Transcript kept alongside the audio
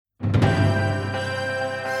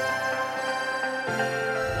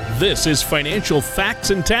This is Financial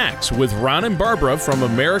Facts and Tax with Ron and Barbara from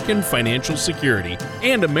American Financial Security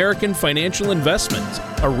and American Financial Investments,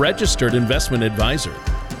 a registered investment advisor.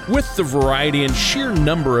 With the variety and sheer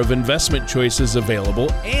number of investment choices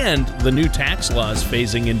available and the new tax laws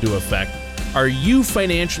phasing into effect, are you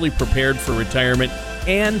financially prepared for retirement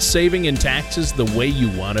and saving in taxes the way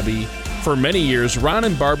you want to be? For many years, Ron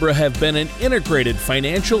and Barbara have been an integrated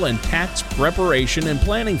financial and tax preparation and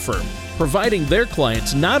planning firm, providing their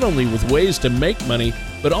clients not only with ways to make money,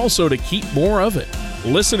 but also to keep more of it.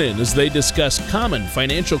 Listen in as they discuss common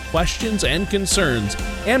financial questions and concerns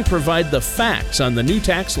and provide the facts on the new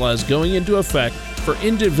tax laws going into effect for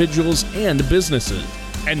individuals and businesses.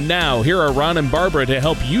 And now, here are Ron and Barbara to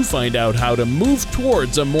help you find out how to move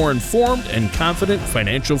towards a more informed and confident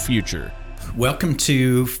financial future. Welcome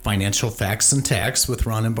to Financial Facts and Tax with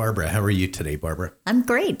Ron and Barbara. How are you today, Barbara? I'm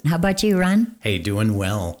great. How about you, Ron? Hey, doing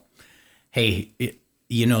well. Hey,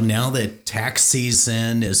 now that tax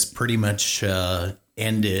season is pretty much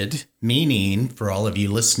ended, meaning for all of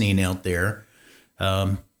you listening out there,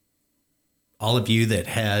 all of you that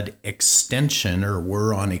had extension or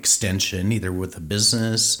were on extension, either with a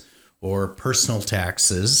business or personal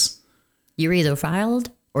taxes. You're either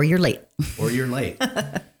filed or you're late.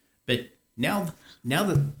 But now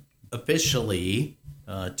that officially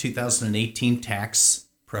 2018 tax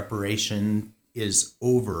preparation is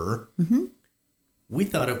over, we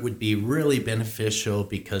thought it would be really beneficial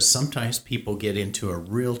because sometimes people get into a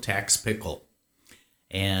real tax pickle,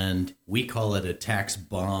 and we call it a tax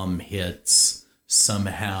bomb hits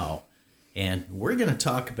somehow. And we're going to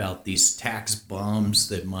talk about these tax bombs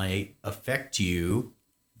that might affect you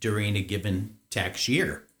during a given tax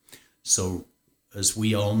year. So as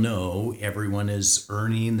we all know, everyone is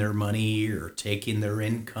earning their money or taking their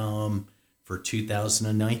income for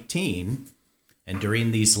 2019. And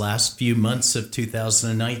during these last few months of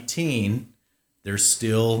 2019, there's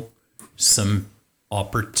still some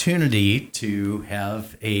opportunity to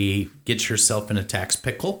get yourself in a tax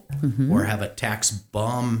pickle or have a tax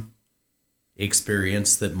bomb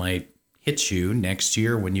experience that might hit you next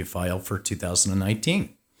year when you file for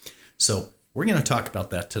 2019. So we're going to talk about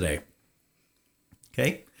that today.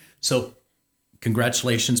 Okay, so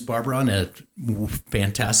congratulations, Barbara, on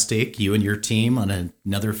you and your team on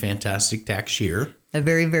another fantastic tax year. A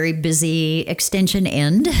very, very busy extension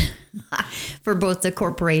end for both the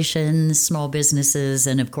corporations, small businesses,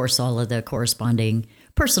 and of course, all of the corresponding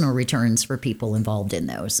personal returns for people involved in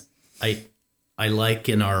those. I like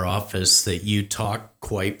in our office that you talk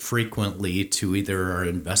quite frequently to either our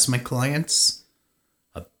investment clients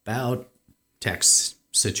about tax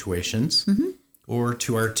situations, or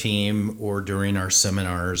to our team, or during our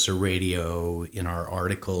seminars or radio, in our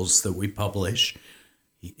articles that we publish.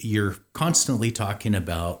 You're constantly talking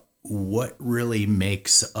about what really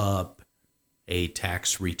makes up a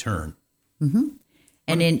tax return.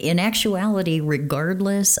 And in actuality,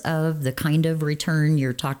 regardless of the kind of return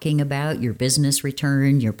you're talking about, your business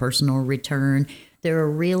return, your personal return, there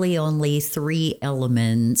are really only three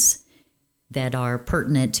elements that are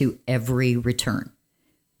pertinent to every return.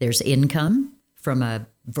 There's income from a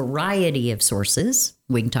variety of sources.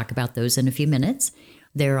 We can talk about those in a few minutes.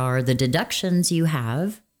 There are the deductions you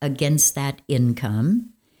have against that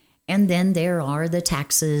income. And then there are the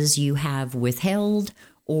taxes you have withheld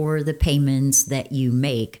or the payments that you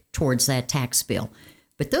make towards that tax bill.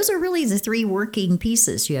 But those are really the three working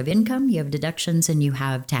pieces. You have income, you have deductions, and you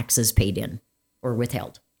have taxes paid in or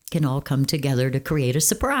withheld. Can all come together to create a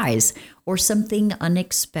surprise or something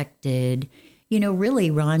unexpected. Really,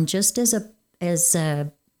 Ron, just as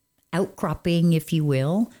a outcropping, if you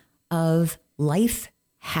will, of life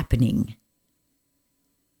happening.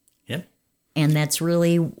 Yep. And that's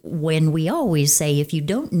really when we always say, if you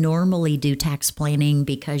don't normally do tax planning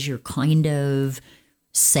because you're kind of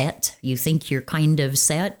set, you think you're kind of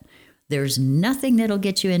set, there's nothing that'll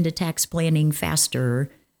get you into tax planning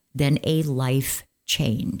faster than a life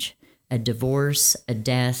change. A divorce, a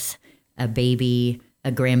death, a baby,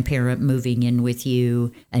 a grandparent moving in with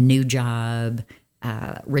you, a new job,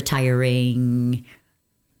 retiring,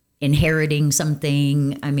 inheriting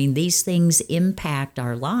something. I mean, these things impact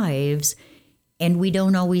our lives, and we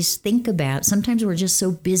don't always think about, sometimes we're just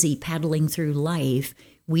so busy paddling through life,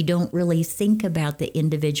 we don't really think about the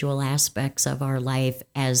individual aspects of our life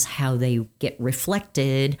as how they get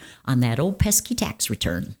reflected on that old pesky tax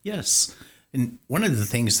return. Yes. And one of the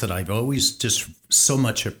things that I've always just so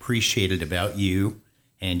much appreciated about you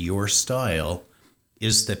and your style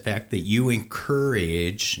is the fact that you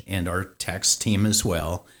encourage, and our tax team as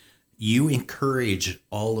well, you encourage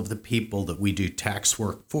all of the people that we do tax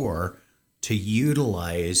work for to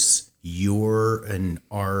utilize your and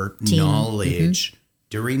our knowledge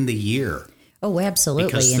during the year. Oh, absolutely.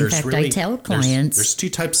 Because In fact, I tell clients there's two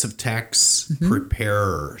types of tax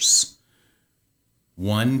preparers.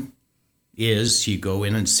 One is you go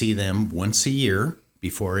in and see them once a year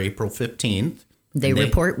before April 15th. they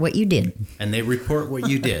report what you did. And they report what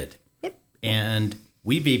you did. And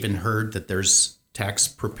we've even heard that there's tax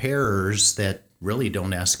preparers that really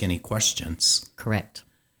don't ask any questions. Correct.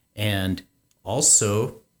 And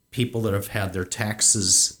also, people that have had their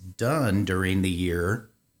taxes done during the year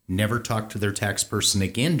never talk to their tax person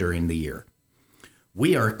again during the year.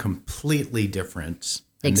 We are completely different.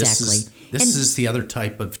 And Exactly. This is the other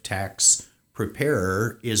type of tax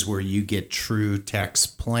preparer, is where you get true tax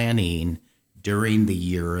planning during the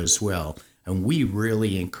year as well. And we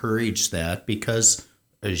really encourage that because,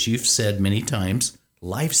 as you've said many times,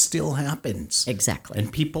 life still happens. Exactly.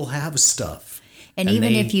 And people have stuff. And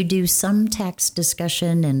even if you do some tax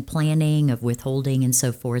discussion and planning of withholding and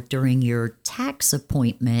so forth during your tax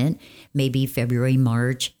appointment, maybe February,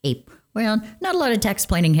 March, April. Well, not a lot of tax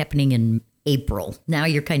planning happening in April. Now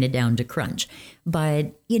you're kind of down to crunch.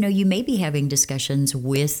 But, you may be having discussions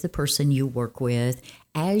with the person you work with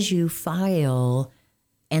as you file,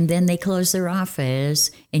 and then they close their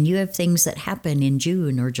office, and you have things that happen in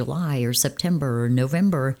June or July or September or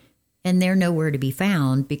November, and they're nowhere to be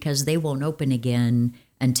found because they won't open again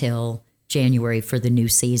until January for the new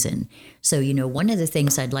season. So, one of the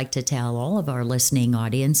things I'd like to tell all of our listening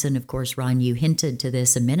audience, and of course, Ron, you hinted to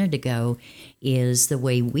this a minute ago, is the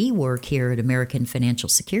way we work here at American Financial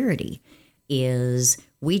Security is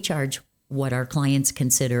we charge what our clients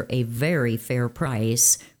consider a very fair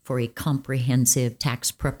price for a comprehensive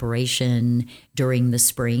tax preparation during the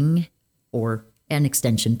spring or an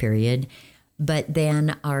extension period. But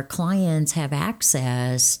then our clients have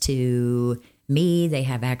access to me, they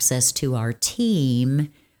have access to our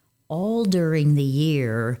team all during the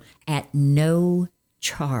year at no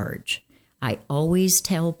charge. I always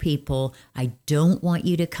tell people, I don't want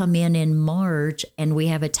you to come in March and we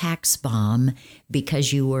have a tax bomb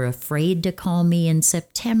because you were afraid to call me in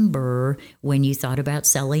September when you thought about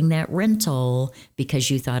selling that rental because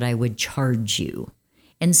you thought I would charge you.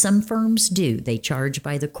 And some firms do. They charge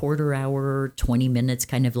by the quarter hour, 20 minutes,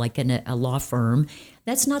 kind of like a law firm.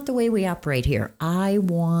 That's not the way we operate here. I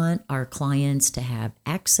want our clients to have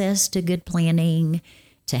access to good planning,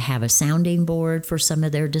 to have a sounding board for some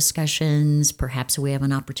of their discussions. Perhaps we have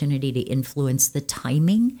an opportunity to influence the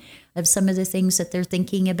timing of some of the things that they're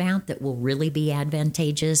thinking about that will really be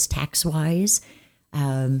advantageous tax-wise.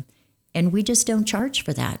 And we just don't charge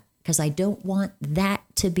for that, because I don't want that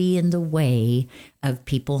to be in the way of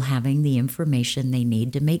people having the information they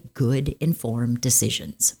need to make good, informed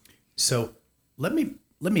decisions. So let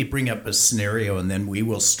me bring up a scenario, and then we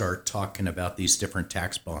will start talking about these different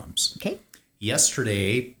tax bombs. Okay.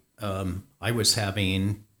 Yesterday, I was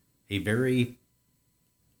having a very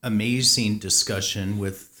amazing discussion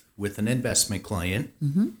with an investment client,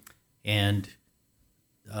 and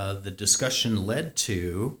the discussion led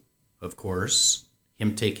to, of course,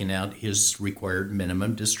 him taking out his required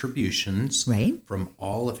minimum distributions from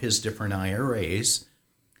all of his different IRAs.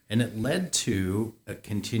 And it led to a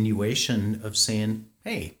continuation of saying,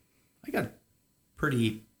 hey, I got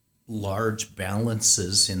pretty large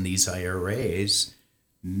balances in these IRAs.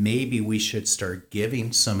 Maybe we should start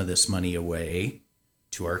giving some of this money away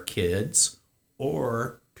to our kids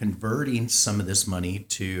or converting some of this money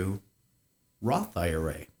to Roth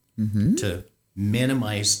IRA to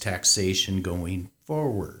minimize taxation going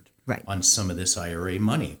forward on some of this IRA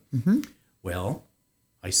money. Well,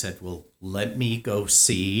 I said, well, let me go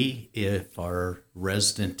see if our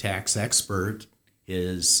resident tax expert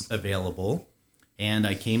is available. And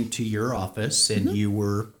I came to your office, and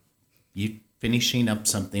you finishing up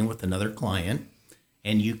something with another client,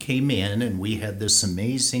 and you came in, and we had this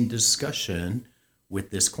amazing discussion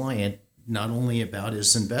with this client, not only about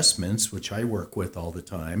his investments, which I work with all the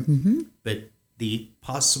time, but the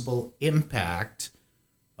possible impact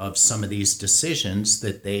of some of these decisions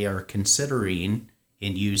that they are considering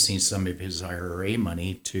in using some of his IRA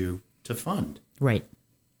money to fund. Right.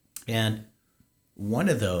 And one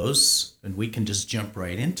of those, and we can just jump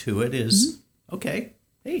right into it, is, okay,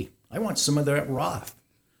 hey, I want some of that Roth.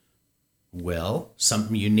 Well,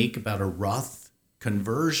 something unique about a Roth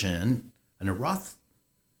conversion, and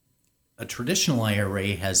a traditional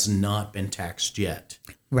IRA has not been taxed yet.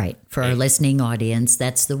 Right. For our listening audience,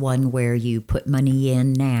 that's the one where you put money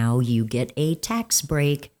in now, you get a tax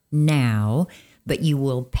break now, but you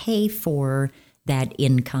will pay for that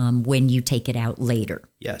income when you take it out later.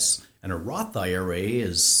 Yes. And a Roth IRA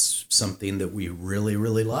is something that we really,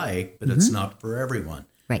 really like, but it's not for everyone.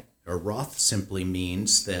 Right. A Roth simply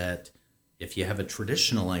means that if you have a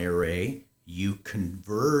traditional IRA, you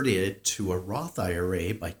convert it to a Roth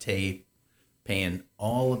IRA by paying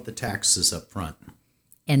all of the taxes up front.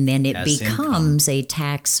 And then it As becomes a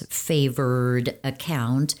tax-favored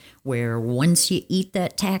account where once you eat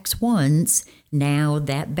that tax once, now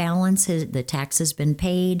that balance, the tax has been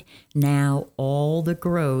paid. Now all the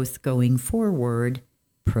growth going forward,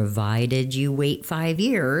 provided you wait 5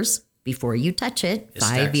 years before you touch it, It's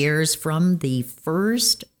 5 tax- years from the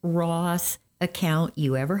first Roth account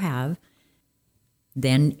you ever have,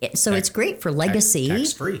 then it's great for legacy.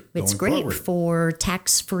 Tax-free It's going great forward. for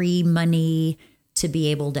tax-free money to be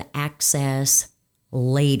able to access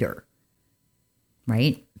later,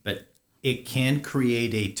 right? But it can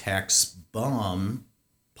create a tax bomb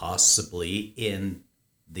possibly in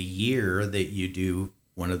the year that you do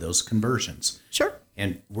one of those conversions. Sure.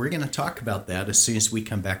 And we're going to talk about that as soon as we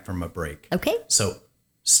come back from a break. Okay. So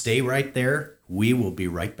stay right there. We will be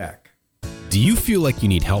right back. Do you feel like you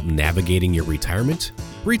need help navigating your retirement?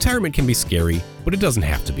 Retirement can be scary, but it doesn't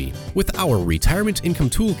have to be. With our Retirement Income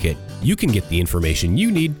Toolkit, you can get the information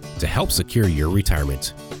you need to help secure your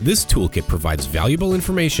retirement. This toolkit provides valuable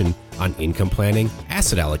information on income planning,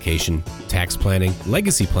 asset allocation, tax planning,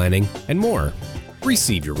 legacy planning, and more.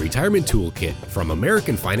 Receive your Retirement Toolkit from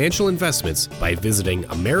American Financial Investments by visiting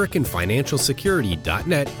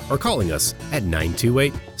AmericanFinancialSecurity.net or calling us at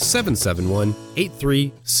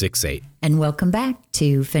 928-771-8368. And welcome back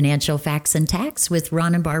to Financial Facts and Tax with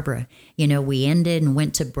Ron and Barbara. You know, we ended and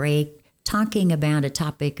went to break talking about a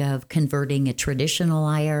topic of converting a traditional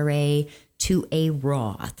IRA to a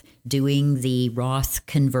Roth, doing the Roth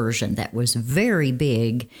conversion. That was very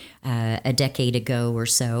big a decade ago or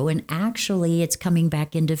so. And actually, it's coming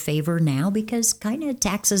back into favor now because kind of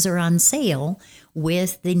taxes are on sale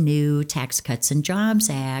with the new Tax Cuts and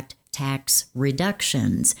Jobs Act tax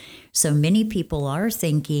reductions. So many people are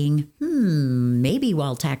thinking, maybe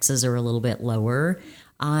while taxes are a little bit lower,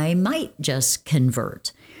 I might just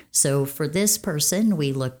convert. So for this person,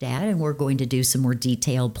 we looked at, and we're going to do some more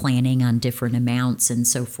detailed planning on different amounts and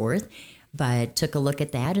so forth, but took a look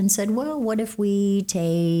at that and said, well, what if we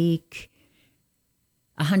take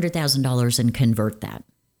 $100,000 and convert that?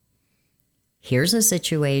 Here's a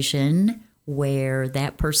situation where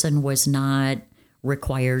that person was not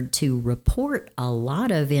required to report a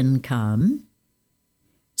lot of income.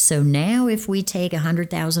 So now if we take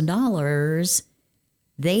 $100,000,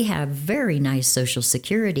 they have very nice Social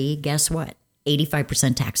Security. Guess what?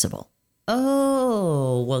 85% taxable.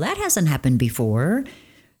 Oh, well, that hasn't happened before.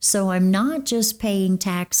 So I'm not just paying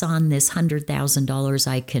tax on this $100,000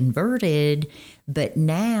 I converted, but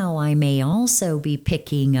now I may also be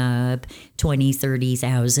picking up $20,000,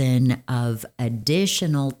 $30,000 of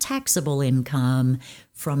additional taxable income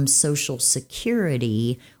from Social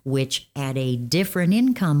Security, which at a different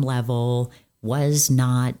income level was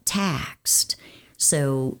not taxed.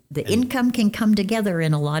 So the income can come together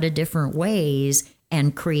in a lot of different ways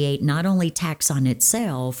and create not only tax on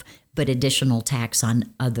itself, but additional tax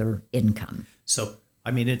on other income. So,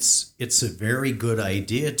 I mean, it's a very good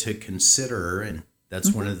idea to consider, and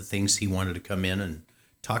that's one of the things he wanted to come in and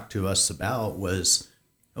talk to us about was,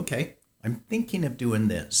 okay, I'm thinking of doing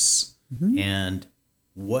this, and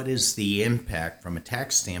what is the impact from a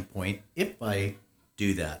tax standpoint if I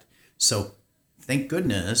do that? So, thank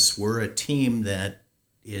goodness we're a team that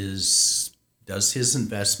does his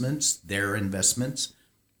investments, their investments,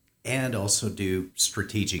 and also do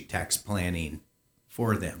strategic tax planning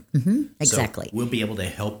for them. Exactly. So we'll be able to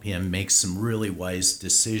help him make some really wise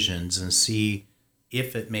decisions and see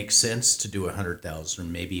if it makes sense to do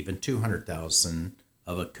 100,000, maybe even 200,000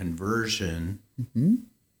 of a conversion.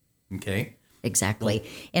 Okay. Exactly.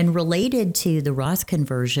 And related to the Roth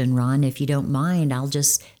conversion, Ron, if you don't mind, I'll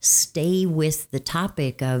just stay with the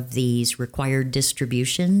topic of these required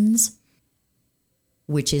distributions,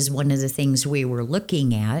 which is one of the things we were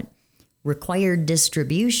looking at. Required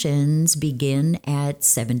distributions begin at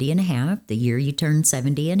 70 and a half, the year you turn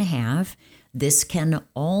 70 and a half. This can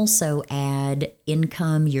also add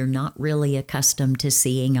income you're not really accustomed to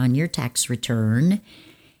seeing on your tax return.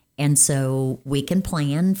 And so we can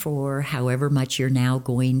plan for however much you're now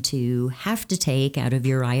going to have to take out of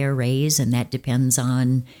your IRAs, and that depends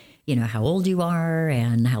on, you know, how old you are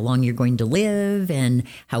and how long you're going to live and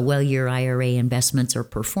how well your IRA investments are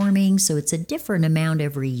performing. So it's a different amount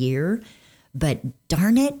every year. But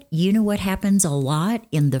darn it, you know what happens a lot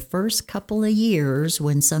in the first couple of years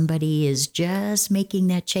when somebody is just making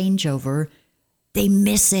that changeover? They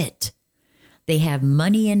miss it. They have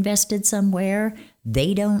money invested somewhere.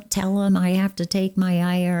 They don't tell them I have to take my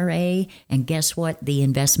IRA. And guess what? The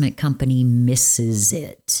investment company misses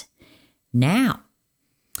it. Now,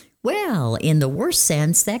 well, in the worst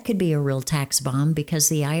sense, that could be a real tax bomb because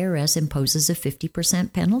the IRS imposes a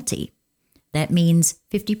 50% penalty. That means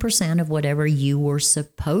 50% of whatever you were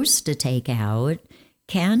supposed to take out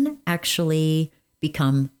can actually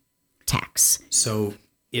become tax. So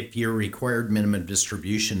if your required minimum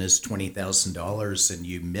distribution is $20,000 and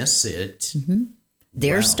you miss it,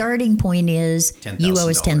 Their starting point is you owe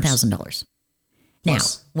us $10,000. Now,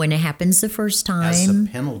 Plus, when it happens the first as a time,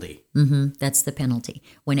 penalty. that's the penalty.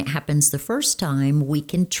 When it happens the first time, we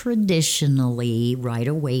can traditionally write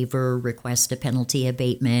a waiver, request a penalty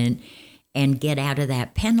abatement, and get out of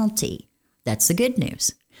that penalty. That's the good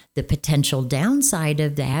news. The potential downside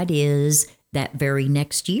of that is that very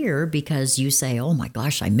next year, because you say, oh my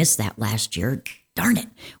gosh, I missed that last year. Darn it.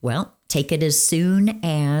 Well, take it as soon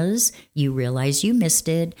as you realize you missed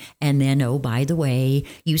it. And then, oh, by the way,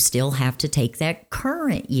 you still have to take that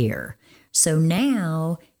current year. So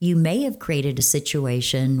now you may have created a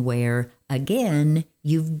situation where, again,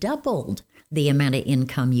 you've doubled the amount of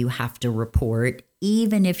income you have to report,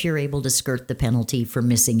 even if you're able to skirt the penalty for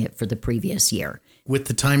missing it for the previous year. With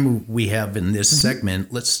the time we have in this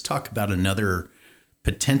segment, let's talk about another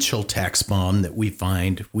potential tax bomb that we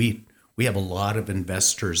find. We have a lot of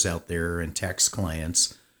investors out there and tax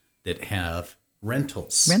clients that have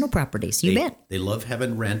rentals. Rental properties, you bet. They love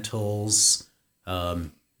having rentals,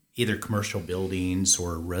 either commercial buildings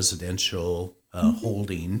or residential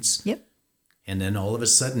holdings. Yep. And then all of a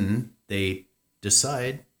sudden they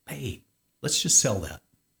decide, hey, let's just sell that.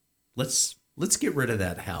 Let's get rid of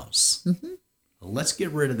that house. Let's get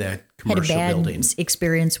rid of that commercial Had a bad building.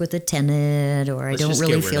 experience with a tenant, or I Let's don't just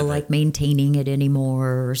really get rid feel of like it. maintaining it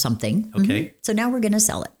anymore or something. Okay. So now we're going to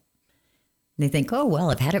sell it. And they think, oh, well,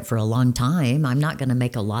 I've had it for a long time. I'm not going to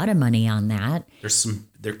make a lot of money on that.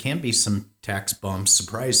 There can be some tax bomb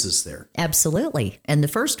surprises there. Absolutely. And the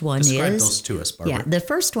first one Describe is... those to us, Barbara. Yeah, the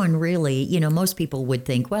first one really, most people would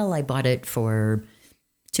think, well, I bought it for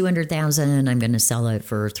 $200,000. I'm going to sell it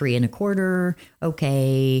for $325,000.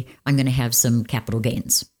 Okay, I'm going to have some capital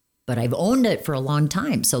gains. But I've owned it for a long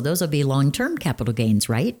time, so those will be long-term capital gains,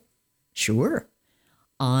 right? Sure,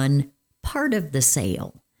 on part of the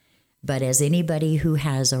sale. But as anybody who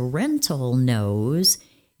has a rental knows,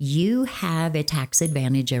 you have a tax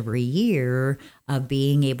advantage every year of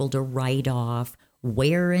being able to write off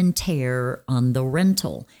wear and tear on the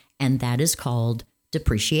rental, and that is called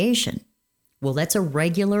depreciation. Well, that's a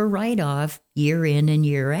regular write-off year in and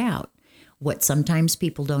year out. What sometimes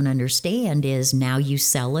people don't understand is now you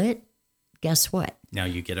sell it, guess what? Now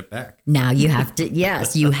you get it back. Now you have to,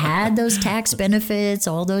 yes, you had those tax benefits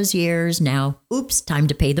all those years. Now, oops, time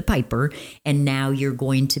to pay the piper. And now you're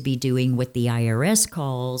going to be doing what the IRS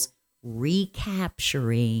calls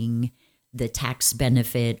recapturing the tax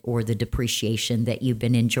benefit or the depreciation that you've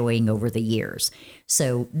been enjoying over the years.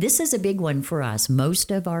 So this is a big one for us. Most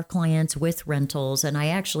of our clients with rentals, and I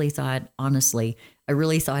actually thought, honestly, I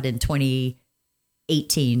really thought in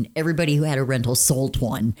 2018, everybody who had a rental sold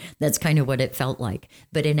one. That's kind of what it felt like.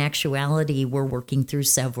 But in actuality, we're working through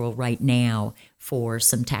several right now for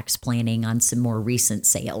some tax planning on some more recent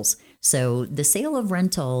sales. So the sale of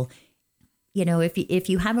rental, if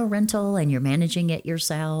you have a rental and you're managing it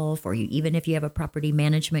yourself, or even if you have a property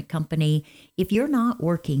management company, if you're not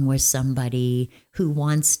working with somebody who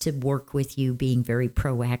wants to work with you being very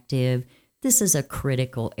proactive, this is a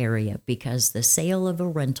critical area because the sale of a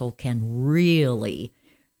rental can really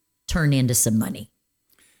turn into some money.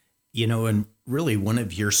 And really one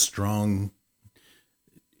of your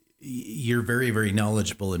you're very, very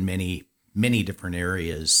knowledgeable in many, many different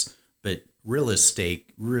areas, but real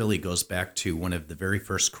estate really goes back to one of the very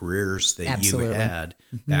first careers that Absolutely. you had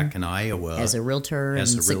back in Iowa. As a realtor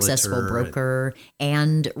as and a successful realtor broker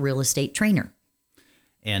and real estate trainer.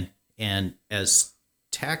 And as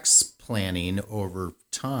tax planning over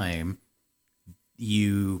time,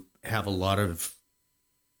 you have a lot of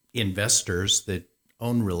investors that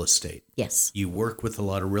own real estate. Yes. You work with a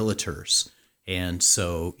lot of realtors. And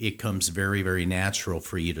so it comes very, very natural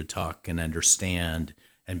for you to talk and understand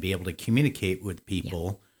and be able to communicate with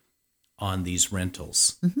people on these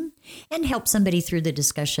rentals. Mm-hmm. And help somebody through the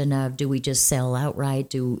discussion of, do we just sell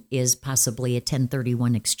outright? Is possibly a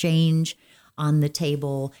 1031 exchange on the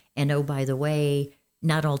table? And oh, by the way,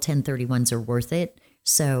 not all 1031s are worth it.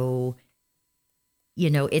 So,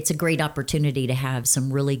 it's a great opportunity to have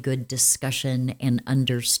some really good discussion and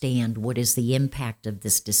understand what is the impact of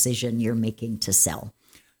this decision you're making to sell.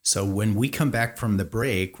 So when we come back from the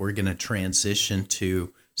break, we're going to transition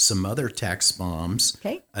to some other tax bombs.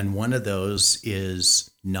 Okay. And one of those is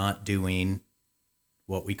not doing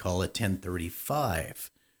what we call a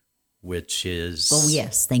 1035, which is... Oh,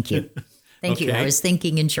 yes. Thank you. Thank you. I Okay. was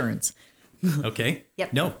thinking insurance. Okay.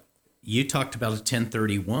 Yep. No, you talked about a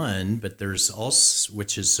 1031, but there's also,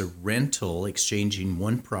 which is a rental, exchanging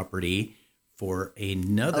one property for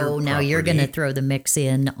another Oh, now you're going to property, throw the mix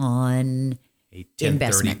in on a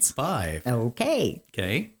investments. 1035. Okay.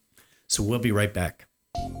 Okay. So we'll be right back.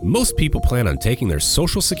 Most people plan on taking their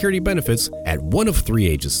Social Security benefits at one of three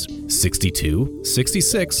ages, 62,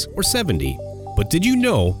 66, or 70. But did you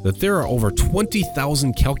know that there are over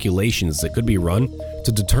 20,000 calculations that could be run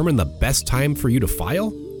to determine the best time for you to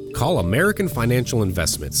file? Call American Financial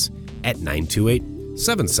Investments at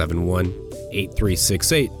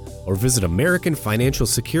 928-771-8368 or visit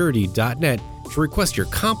AmericanFinancialSecurity.net to request your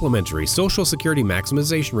complimentary Social Security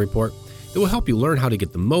Maximization Report that will help you learn how to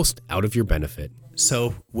get the most out of your benefit.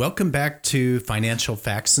 So welcome back to Financial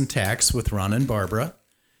Facts and Tax with Ron and Barbara.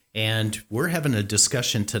 And we're having a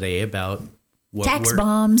discussion today about what Tax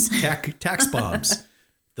bombs. tax bombs.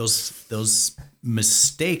 Those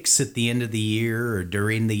mistakes at the end of the year or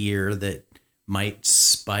during the year that might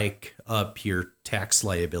spike up your tax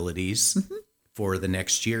liabilities for the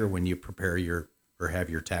next year when you prepare or have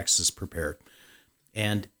your taxes prepared.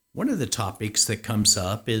 And one of the topics that comes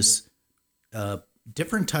up is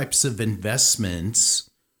different types of investments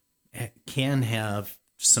can have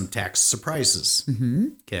some tax surprises.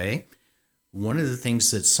 Okay. One of the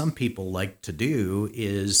things that some people like to do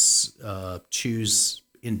is choose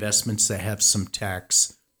investments that have some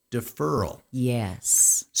tax deferral.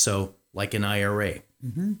 Yes. So, like an IRA.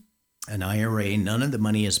 An IRA, none of the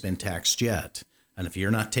money has been taxed yet. And if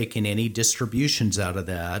you're not taking any distributions out of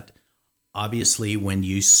that, obviously when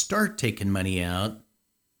you start taking money out,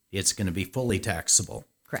 it's going to be fully taxable.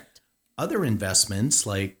 Correct. Other investments,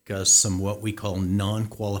 like some what we call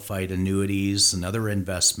non-qualified annuities and other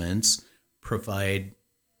investments, provide,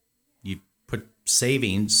 you put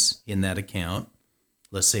savings in that account,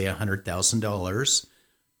 let's say $100,000,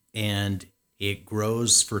 and it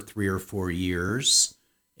grows for 3 or 4 years.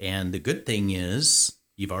 And the good thing is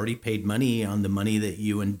you've already paid money on the money that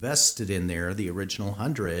you invested in there, the original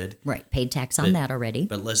 100. Right. Paid tax on that already.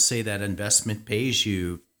 But let's say that investment pays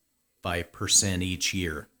you 5% each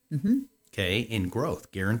year, okay, in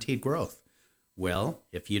growth, guaranteed growth. Well,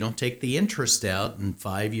 if you don't take the interest out and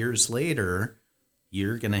 5 years later,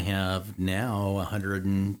 you're going to have now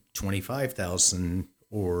 125,000,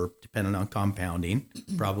 or depending on compounding,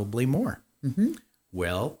 probably more.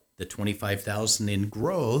 Well, the 25,000 in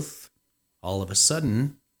growth, all of a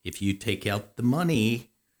sudden, if you take out the money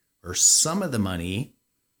or some of the money,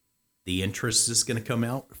 the interest is going to come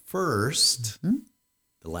out first.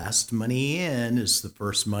 The last money in is the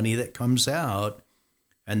first money that comes out,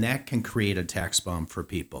 and that can create a tax bomb for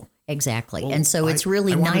people. Exactly. Well, and so it's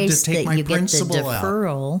really I wanted to nice take that my you get the principal out.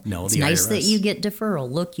 deferral. No, it's the nice that IRS. you get deferral.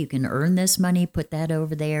 Look, you can earn this money, put that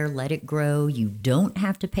over there, let it grow. You don't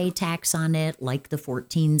have to pay tax on it like the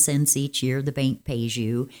 14 cents each year the bank pays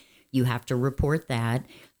you. You have to report that.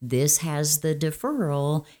 This has the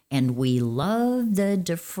deferral, and we love the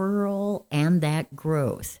deferral and that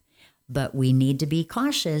growth. But we need to be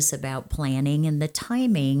cautious about planning and the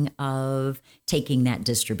timing of taking that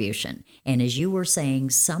distribution. And as you were saying,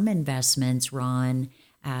 some investments, Ron,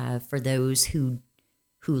 for those who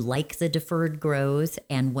like the deferred growth,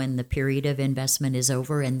 and when the period of investment is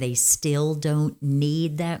over and they still don't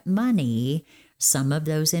need that money, some of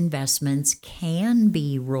those investments can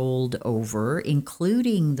be rolled over,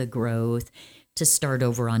 including the growth, to start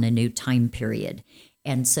over on a new time period.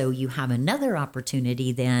 And so you have another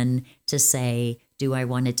opportunity then to say, do I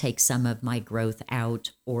want to take some of my growth out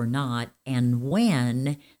or not, and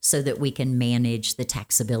when, so that we can manage the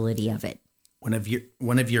taxability of it. One of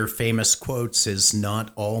your famous quotes is,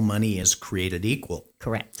 "Not all money is created equal."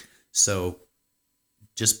 Correct. So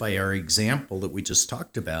just by our example that we just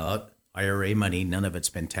talked about, IRA money, none of it's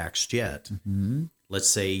been taxed yet. Let's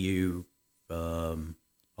say you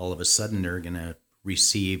all of a sudden are going to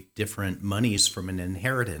receive different monies from an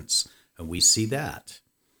inheritance, and we see that.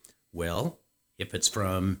 Well, if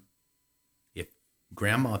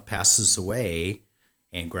grandma passes away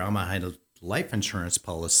and grandma had a life insurance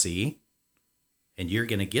policy, and you're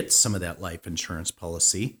going to get some of that life insurance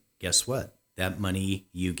policy, guess what? That money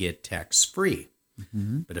you get tax-free.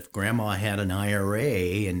 But if grandma had an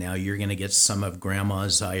IRA and now you're going to get some of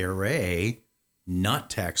grandma's IRA,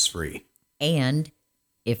 not tax-free. And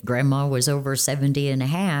if grandma was over 70 and a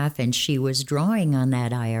half and she was drawing on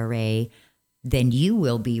that IRA, then you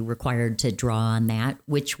will be required to draw on that,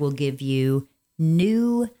 which will give you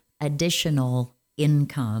new additional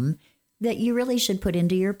income that you really should put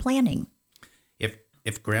into your planning.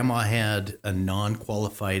 If grandma had a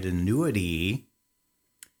non-qualified annuity,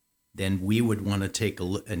 then we would want to take a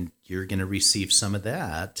look, and you're going to receive some of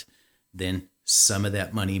that. Then some of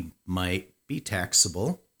that money might be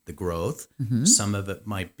taxable, the growth. Mm-hmm. Some of it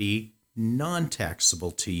might be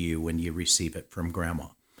non-taxable to you when you receive it from grandma.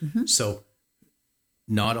 Mm-hmm. So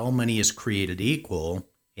not all money is created equal,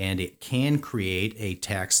 and it can create a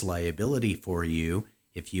tax liability for you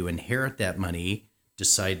if you inherit that money,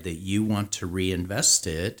 decide that you want to reinvest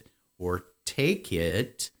it or take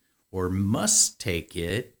it or must take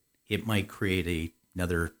it. It might create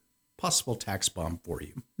another possible tax bomb for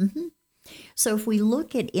you. Mm-hmm. So if we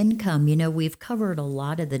look at income, we've covered a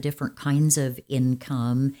lot of the different kinds of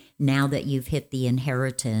income now that you've hit the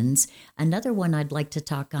inheritance. Another one I'd like to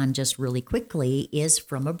talk on just really quickly is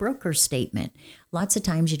from a broker statement. Lots of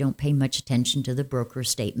times you don't pay much attention to the broker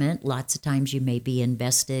statement. Lots of times you may be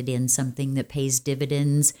invested in something that pays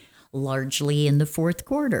dividends largely in the fourth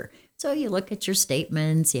quarter. So you look at your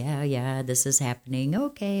statements. Yeah, this is happening.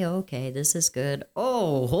 Okay, this is good.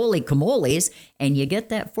 Oh, holy camoles. And you get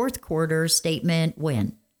that fourth quarter statement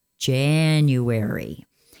when? January.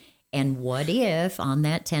 And what if on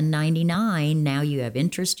that 1099, now you have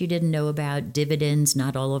interest you didn't know about, dividends,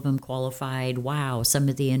 not all of them qualified. Wow, some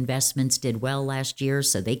of the investments did well last year,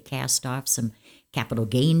 so they cast off some capital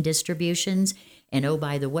gain distributions. And oh,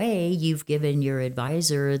 by the way, you've given your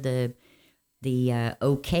advisor the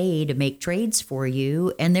okay to make trades for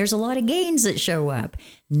you, and there's a lot of gains that show up,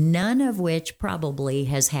 none of which probably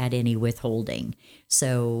has had any withholding.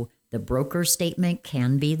 So the broker statement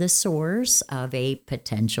can be the source of a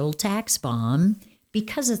potential tax bomb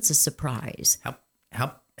because it's a surprise.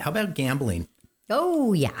 How about gambling?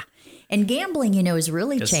 Oh, yeah. And gambling, has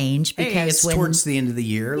really changed because it's towards the end of the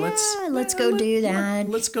year. Let's go do that.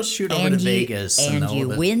 Let's go shoot over to Vegas. And you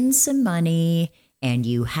win some money, and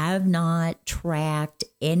you have not tracked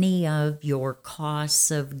any of your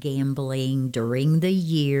costs of gambling during the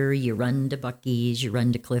year. You run to Buc-ee's, you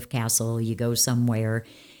run to Cliff Castle, you go somewhere,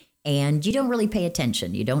 and you don't really pay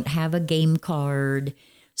attention. You don't have a game card,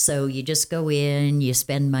 so you just go in, you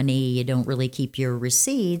spend money, you don't really keep your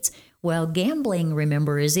receipts. Well, gambling,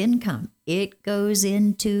 remember, is income. It goes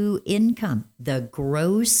into income, the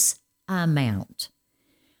gross amount.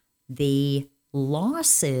 The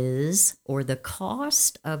losses or the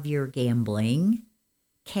cost of your gambling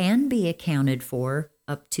can be accounted for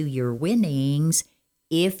up to your winnings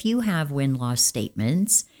if you have win-loss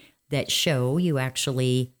statements that show you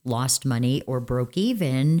actually lost money or broke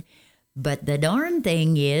even. But the darn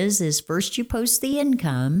thing is first you post the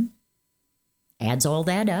income, adds all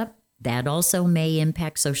that up. That also may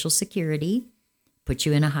impact Social Security, put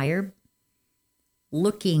you in a higher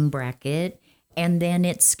looking bracket. And then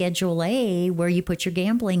it's Schedule A where you put your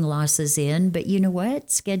gambling losses in. But you know what?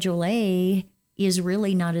 Schedule A is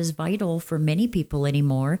really not as vital for many people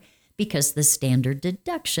anymore because the standard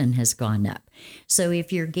deduction has gone up. So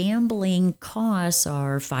if your gambling costs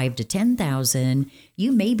are $5,000 to $10,000,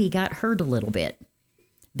 you maybe got hurt a little bit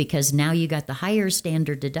because now you got the higher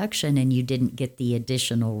standard deduction and you didn't get the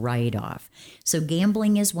additional write-off. So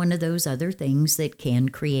gambling is one of those other things that can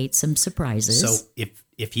create some surprises. So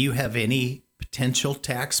if you have any potential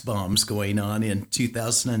tax bombs going on in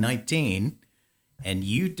 2019 and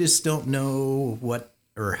you just don't know what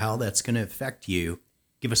or how that's going to affect you,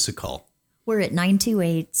 give us a call. We're at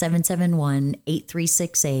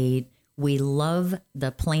 928-771-8368. We love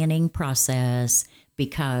the planning process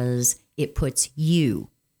because it puts you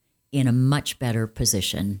in a much better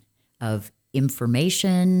position of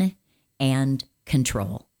information and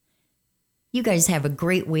control. You guys have a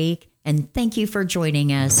great week. And thank you for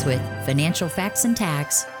joining us with Financial Facts and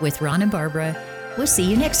Tax with Ron and Barbara. We'll see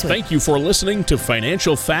you next week. Thank you for listening to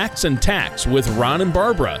Financial Facts and Tax with Ron and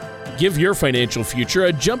Barbara. Give your financial future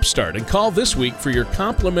a jumpstart and call this week for your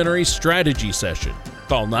complimentary strategy session.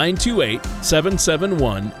 Call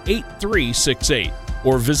 928-771-8368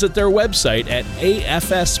 or visit their website at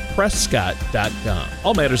afsprescott.com.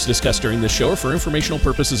 All matters discussed during this show are for informational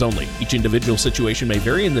purposes only. Each individual situation may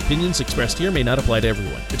vary, and the opinions expressed here may not apply to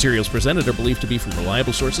everyone. Materials presented are believed to be from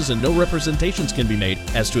reliable sources, and no representations can be made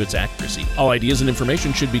as to its accuracy. All ideas and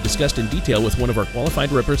information should be discussed in detail with one of our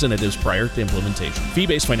qualified representatives prior to implementation.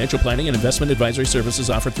 Fee-based financial planning and investment advisory services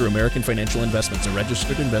offered through American Financial Investments, a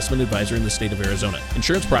registered investment advisor in the state of Arizona.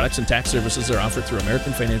 Insurance products and tax services are offered through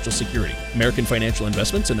American Financial Security. American Financial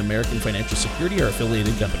Investments and American Financial Security are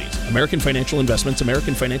affiliated companies. American Financial Investments,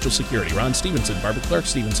 American Financial Security, Ron Stevenson, Barbara Clark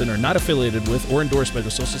Stevenson are not affiliated with or endorsed by the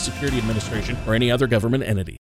Social Security Administration or any other government entity.